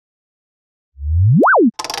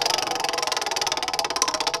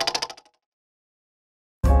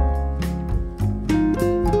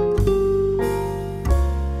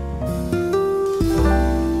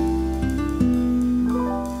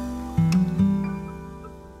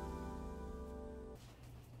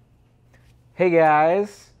Hey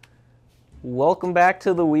guys, welcome back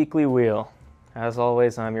to the Weekly Wheel. As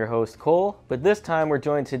always, I'm your host Cole, but this time we're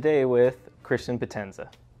joined today with Christian Potenza.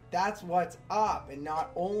 That's what's up, and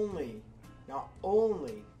not only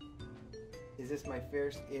is this my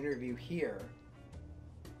first interview here,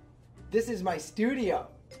 this is my studio.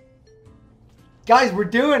 Guys, we're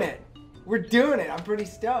doing it. I'm pretty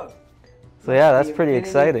stoked. So yeah, that's The pretty Infinity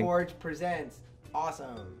exciting. Forge presents.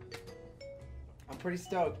 Awesome. I'm pretty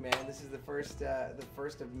stoked, man. This is the first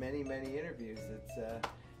of many interviews. It's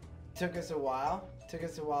took us a while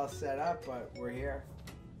to set up, but we're here.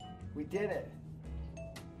 We did it.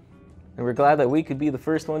 And we're glad that we could be the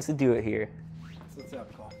first ones to do it here. So what's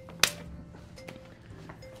up, Cole?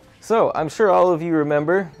 So, I'm sure all of you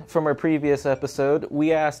remember from our previous episode,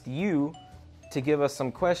 we asked you to give us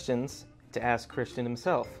some questions to ask Christian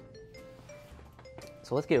himself.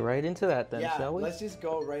 So let's get right into that then, shall we? Let's just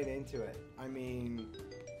go right into it. I mean,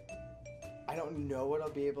 I don't know what I'll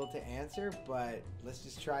be able to answer, but let's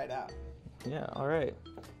just try it out. Yeah, all right.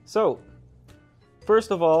 So, first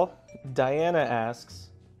of all, Diana asks,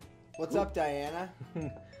 What's up, Diana?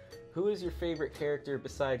 who is your favorite character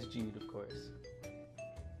besides Jude, of course?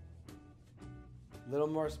 A little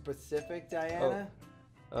more specific, Diana?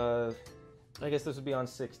 I guess this would be on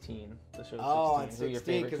 16, the show 16. Oh, on Who are your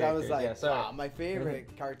 16, favorite because I was characters? like, Yeah, sorry. my favorite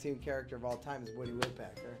cartoon character of all time is Woody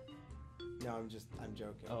Woodpecker. No, I'm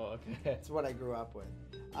joking. Oh, okay. It's what I grew up with.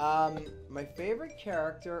 My favorite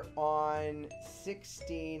character on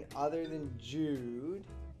 16, other than Jude,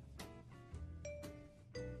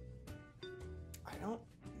 I don't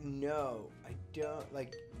know. I don't,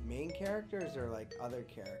 like, main characters or, like, other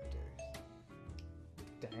characters?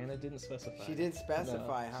 Diana didn't specify. She didn't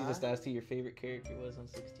specify, No, huh? She just asked who your favorite character was on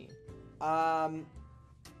 16.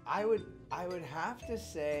 I would have to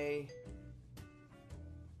say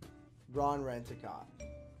Ron Rent-A-Cop.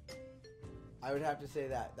 I would have to say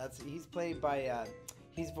that. He's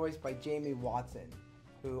voiced by Jamie Watson,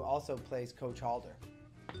 who also plays Coach Halder.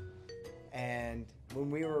 And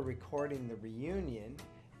when we were recording the reunion,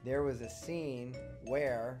 there was a scene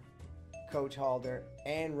where Coach Halder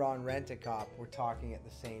and Ron Rent-A-Cop were talking at the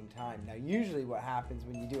same time. Now, usually what happens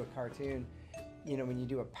when you do a cartoon, when you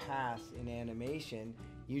do a pass in animation,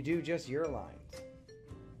 you do just your lines.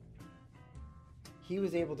 He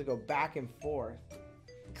was able to go back and forth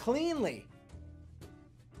cleanly.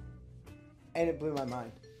 And it blew my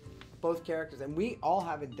mind. Both characters. And we all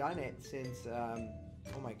haven't done it since,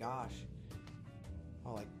 like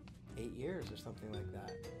 8 years or something like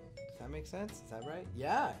that. Does that make sense? Is that right?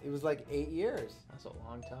 Yeah, it was like 8 years. That's a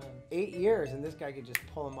long time. 8 years, and this guy could just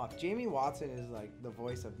pull him off. Jamie Watson is like the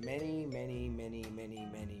voice of many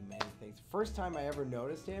things. First time I ever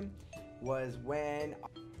noticed him was when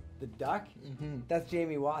the duck. Mm-hmm. That's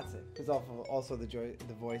Jamie Watson. Who's also the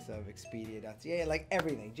voice of Expedia.ca. Like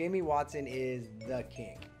everything. Jamie Watson is the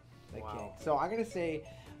king. King. So I'm gonna say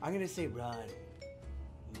Ron.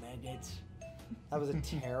 Maggots. That was a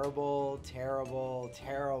terrible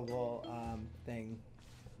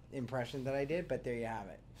impression that I did, but there you have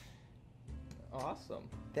it. Awesome.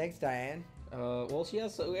 Thanks, Diane. Well, she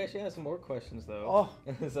actually has some more questions though. Oh,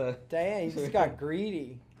 Diane, you just got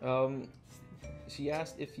greedy. She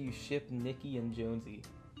asked if you ship Nikki and Jonesy.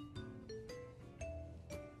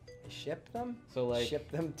 Ship them? So like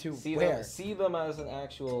ship them to see where? See them as an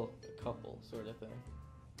actual couple, sort of thing.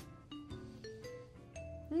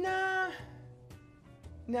 Nah.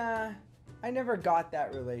 I never got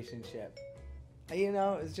that relationship.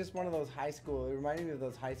 It's just one of those high school. It reminded me of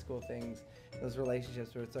those high school things, those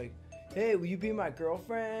relationships where it's like, hey, will you be my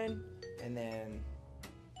girlfriend? And then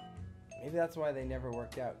maybe that's why they never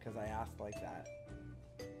worked out, because I asked like that.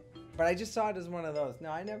 But I just saw it as one of those.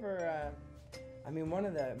 No, I never. One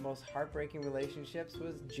of the most heartbreaking relationships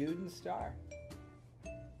was Jude and Star.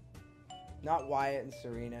 Not Wyatt and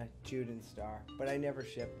Serena, Jude and Star. But I never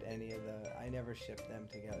shipped I never shipped them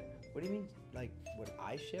together. What do you mean? Like, would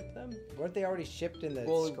I ship them? Weren't they already shipped in the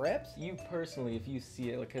scripts? You personally, if you see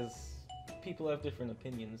it, because people have different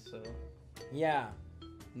opinions, so. Yeah.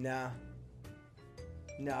 Nah,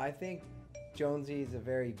 I think Jonesy is a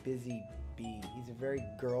very busy bee. He's a very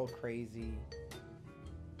girl-crazy,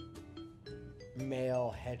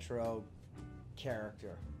 male, hetero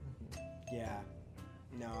character. Yeah.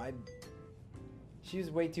 No, she was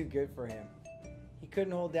way too good for him. He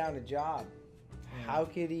couldn't hold down a job. How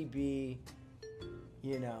could he be,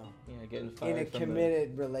 getting fired in a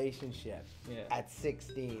committed relationship at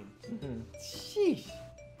 16? Sheesh.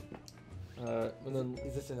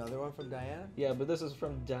 Is this another one from Diana? Yeah, but this is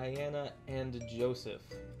from Diana and Joseph.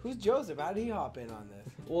 Who's Joseph? How did he hop in on this?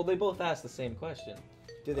 Well, they both asked the same question.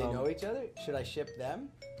 Do they know each other? Should I ship them?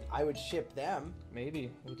 I would ship them.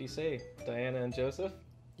 Maybe. What do you say, Diana and Joseph?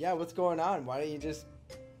 Yeah, what's going on? Why don't you just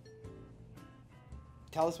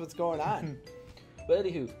tell us what's going on? But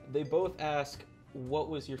anywho, they both ask, what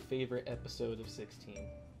was your favorite episode of 16?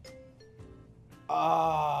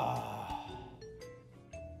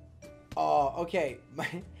 Okay.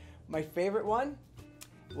 My favorite one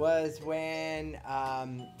was when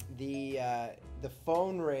the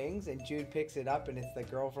phone rings and Jude picks it up and it's the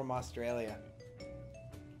girl from Australia.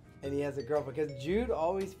 And he has a girl because Jude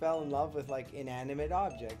always fell in love with like inanimate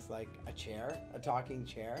objects, like a chair, a talking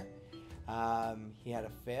chair. He had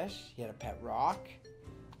a fish. He had a pet rock.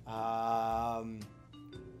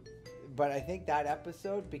 But I think that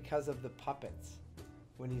episode, because of the puppets,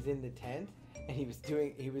 when he's in the tent and he was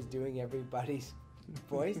doing everybody's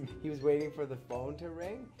voice, he was waiting for the phone to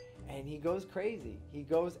ring, and he goes crazy. He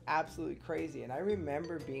goes absolutely crazy. And I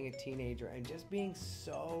remember being a teenager and just being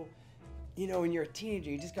so, when you're a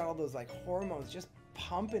teenager, you just got all those like hormones just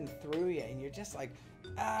pumping through you, and you're just like,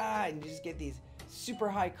 and you just get these super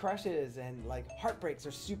high crushes, and like heartbreaks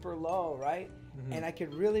are super low, right? Mm-hmm. And I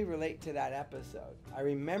could really relate to that episode. I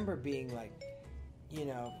remember being like,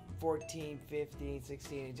 14, 15,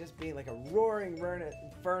 16, and just being like a roaring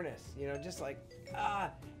furnace, just like,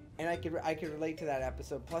 and I could relate to that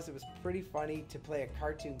episode. Plus, it was pretty funny to play a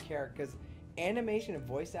cartoon character, because animation and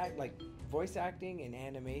voice acting and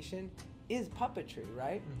animation is puppetry,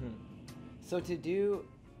 right? Mm-hmm. So to do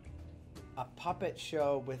a puppet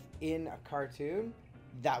show within a cartoon,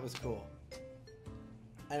 that was cool.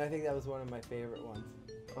 And I think that was one of my favorite ones.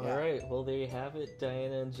 All right. Well, there you have it,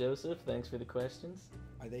 Diana and Joseph. Thanks for the questions.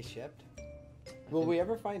 Are they shipped? Will we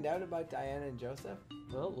ever find out about Diana and Joseph?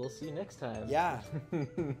 Well, we'll see next time. Yeah.